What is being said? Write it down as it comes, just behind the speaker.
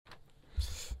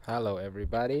Hello,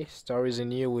 everybody. Stories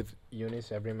in You with Eunice,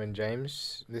 Evrim, and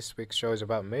James. This week's show is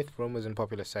about myth, rumors, and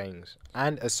popular sayings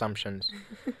and assumptions.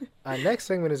 Our next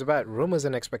segment is about rumors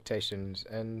and expectations.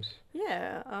 And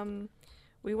Yeah,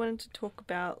 we wanted to talk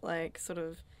about like sort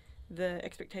of the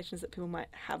expectations that people might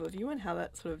have of you and how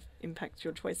that sort of impacts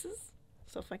your choices,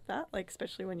 stuff like that. Like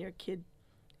especially when you're a kid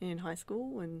in high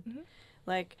school and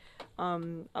like I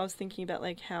was thinking about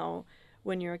like how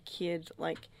when you're a kid,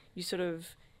 like you sort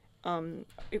of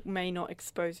it may not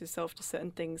expose yourself to certain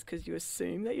things because you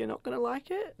assume that you're not going to like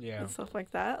it yeah, and stuff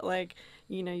like that. Like,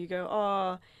 you go,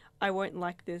 oh, I won't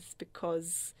like this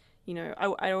because, I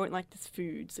won't like this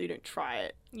food, so you don't try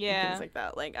it. And Yeah. things like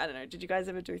that. Like, I don't know. Did you guys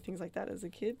ever do things like that as a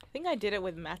kid? I think I did it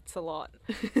with maths a lot.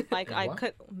 Like I What?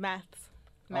 could maths.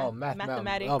 mathematics.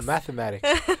 Mathematics. Oh,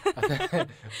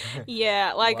 mathematics.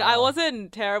 Yeah, like I Wow.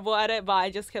 wasn't terrible at it, but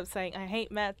I just kept saying I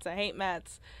hate maths. I hate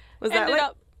maths. Was that Ended like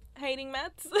up hating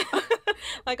maths.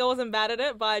 Like I wasn't bad at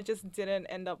it, but I just didn't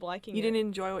end up liking you it. didn't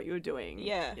enjoy what you were doing?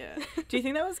 Yeah. Yeah. Do you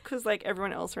think that was because like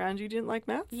everyone else around you didn't like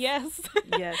maths? Yes.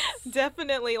 Yes.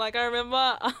 Definitely. Like I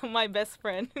remember my best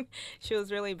friend, she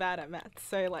was really bad at maths.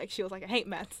 So like she was like I hate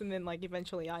maths, and then like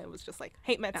eventually I was just like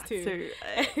hate maths too.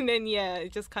 And then yeah,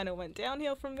 it just kind of went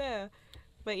downhill from there.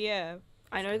 But yeah.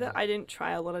 I know that I didn't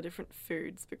try a lot of different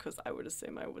foods because I would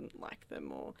assume I wouldn't like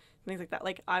them or things like that.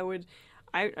 Like I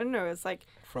don't know, it's like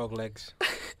Frog legs.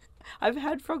 I've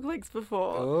had frog legs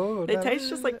before. Oh, They no, taste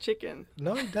just like chicken.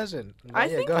 No, it doesn't. I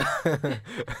Yeah, think-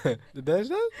 go. Does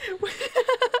that?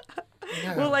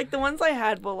 Yeah. Well, like the ones I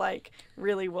had were like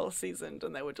really well seasoned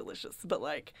and they were delicious. But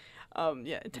like, yeah,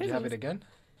 it Would tasted. you have it again?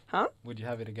 Huh? Would you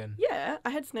have it again? Yeah, I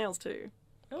had snails too.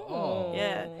 Oh.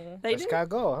 Yeah. They Let's didn't.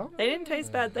 go, huh? They didn't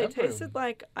taste bad. They Pepper. tasted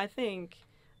like I think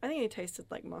they tasted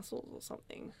like mussels or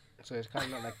something. So it's kind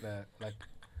of not like the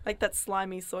Like that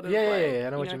slimy sort of. Yeah, like, I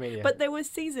know what you mean. Yeah. But they were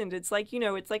seasoned. It's like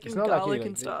it's like It's in not like garlic you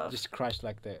and stuff. just crush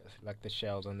like the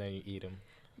shells and then you eat them.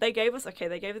 They gave us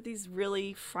these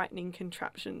really frightening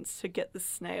contraptions to get the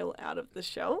snail out of the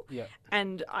shell. Yeah.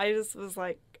 And I just was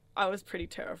like, I was pretty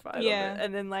terrified Yeah. of it.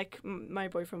 And then like my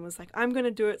boyfriend was like, I'm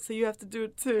gonna do it, so you have to do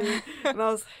it too. And I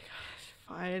was like,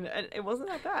 fine. And it wasn't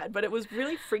that bad, but it was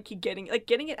really freaky getting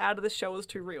it out of the shell was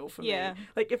too real for Yeah. me.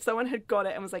 Like if someone had got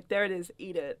it and was like, there it is,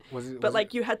 eat it. Was But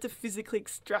like you had to physically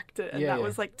extract it, and Yeah, that yeah.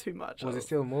 was like too much. was it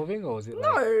still moving or was it No,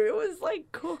 like? it was like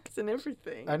cooked and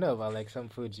everything. I know, but like some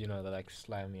foods, they're like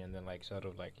slimy and then like sort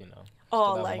of like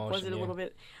Oh, still have like was motion, it a yeah. little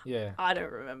bit? Yeah. I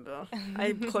don't remember.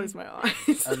 I closed my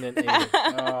eyes. And then ate it.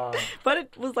 Oh. But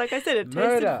it was like I said, it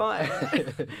Murder.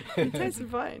 tasted fine. It tasted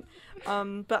fine.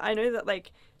 But I know that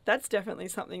like that's definitely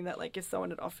something that like if someone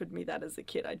had offered me that as a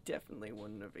kid, I definitely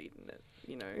wouldn't have eaten it.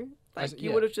 Like you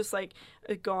yeah. would have just like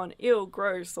gone ill,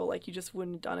 gross, or like you just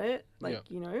wouldn't have done it. Like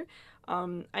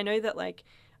I know that like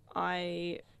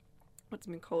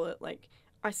like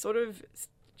I sort of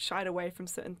shied away from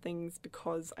certain things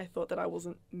because I thought that I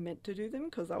wasn't meant to do them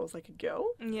because I was like a girl.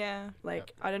 Yeah.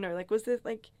 Like, I don't know, like, was there,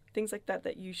 like, things like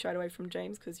that you shied away from,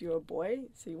 James, because you were a boy,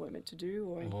 so you weren't meant to do,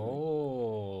 or anything?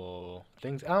 Oh,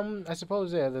 things. I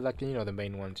suppose they're like the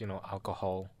main ones.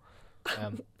 Alcohol.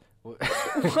 What?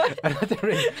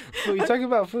 We're talking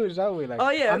about foods, aren't we? Like,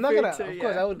 Oh, yeah, I'm not food gonna. too, Of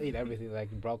course, yeah. I would eat everything.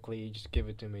 Like broccoli, just give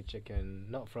it to me. Chicken,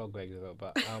 not frog legs though.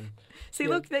 But See, yeah.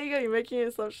 look, there you go, you're making an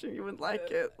assumption you wouldn't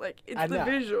like it. Like, it's I the know.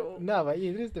 visual. No, but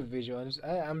it is the visual. And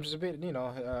I'm just a bit,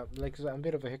 like I'm a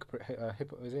bit of a hypocrite.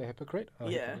 Is it a hypocrite? Oh,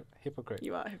 Yeah. Hypocrite.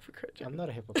 You are a hypocrite, James. I'm not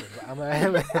a hypocrite, but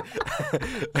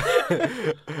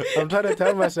I'm trying to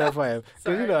tell myself I am.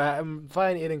 Because, Sorry. I'm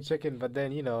fine eating chicken, but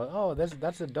then, oh,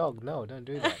 that's a dog. No, don't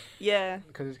do that. Yeah.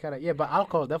 Because it's kind of, yeah, but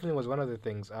alcohol definitely was one of the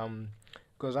things.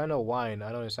 Because I know wine,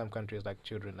 I know in some countries, like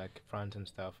children, like France and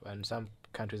stuff, and some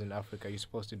countries in Africa, you're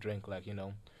supposed to drink, like,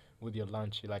 with your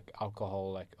lunch, like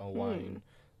alcohol, like, or wine,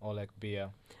 or like beer.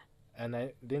 And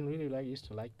I didn't really used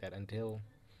to like that until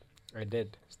I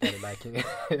did started liking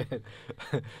it.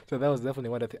 So that was definitely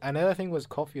one of the things. Another thing was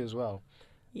coffee as well.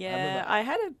 Yeah, remember- I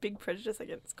had a big prejudice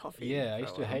against coffee. Yeah, I for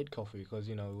used a to while. hate coffee because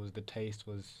the taste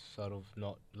was sort of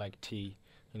not like tea.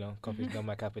 Coffee's not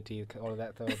my cup of tea, all of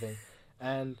that sort of thing,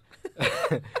 and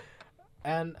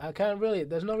and I can't really.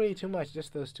 There's not really too much,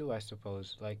 just those two, I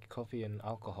suppose, like coffee and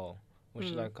alcohol, which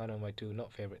is like kind of my two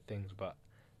not favorite things, but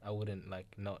I wouldn't like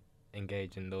not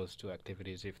engage in those two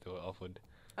activities if they were offered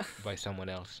by someone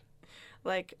else.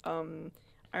 Like,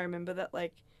 I remember that,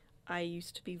 like, I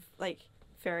used to be, like,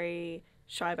 very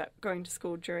shy about going to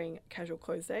school during casual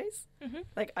clothes days. Mhm.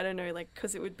 Like, I don't know, like,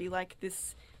 because it would be, like,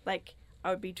 this, like,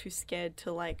 I would be too scared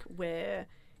to, like, wear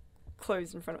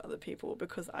clothes in front of other people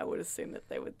because I would assume that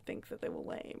they would think that they were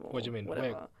lame or What do you mean?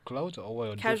 whatever. Wear clothes or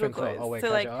wear Casual different clothes. Oh, wear So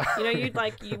casual.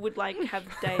 you would have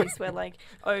days where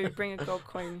bring a gold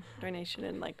coin donation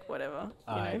and whatever.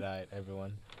 Alright,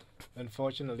 everyone.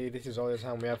 Unfortunately, this is all the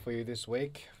time we have for you this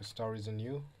week for Stories in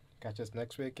You. Catch us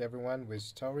next week, everyone, with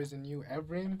Stories in You.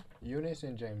 Evrim, Eunice,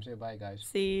 and James. Say bye, guys.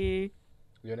 See you.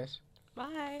 Eunice.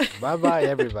 Bye. Bye,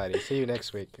 everybody. See you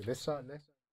next week. This song.